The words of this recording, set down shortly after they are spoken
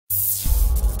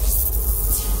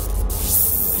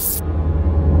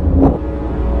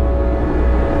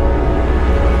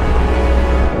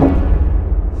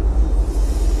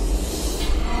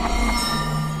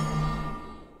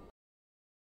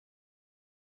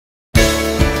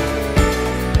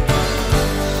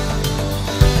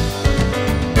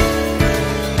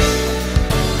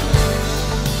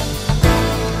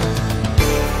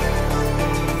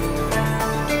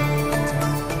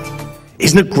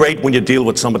Isn't it great when you deal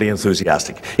with somebody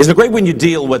enthusiastic? Isn't it great when you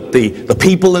deal with the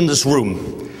people in this room?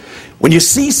 When you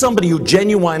see somebody who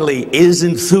genuinely is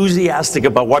enthusiastic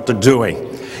about what they're doing,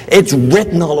 it's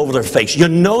written all over their face. You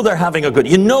know they're having a good,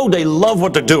 you know they love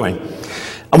what they're doing.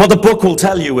 And what the book will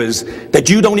tell you is that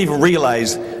you don't even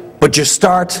realize, but you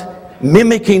start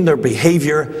mimicking their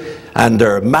behavior and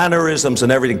their mannerisms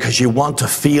and everything because you want to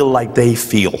feel like they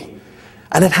feel.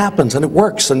 And it happens, and it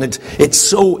works, and it's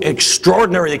so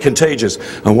extraordinarily contagious.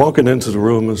 I'm walking into the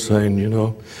room and saying, you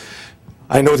know,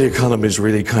 I know the economy is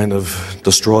really kind of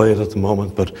destroyed at the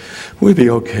moment, but we'll be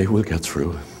okay, we'll get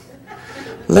through.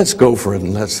 Let's go for it,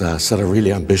 and let's set a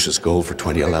really ambitious goal for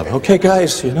 2011. Okay,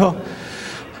 guys, you know,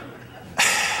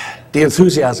 the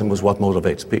enthusiasm was what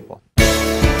motivates people.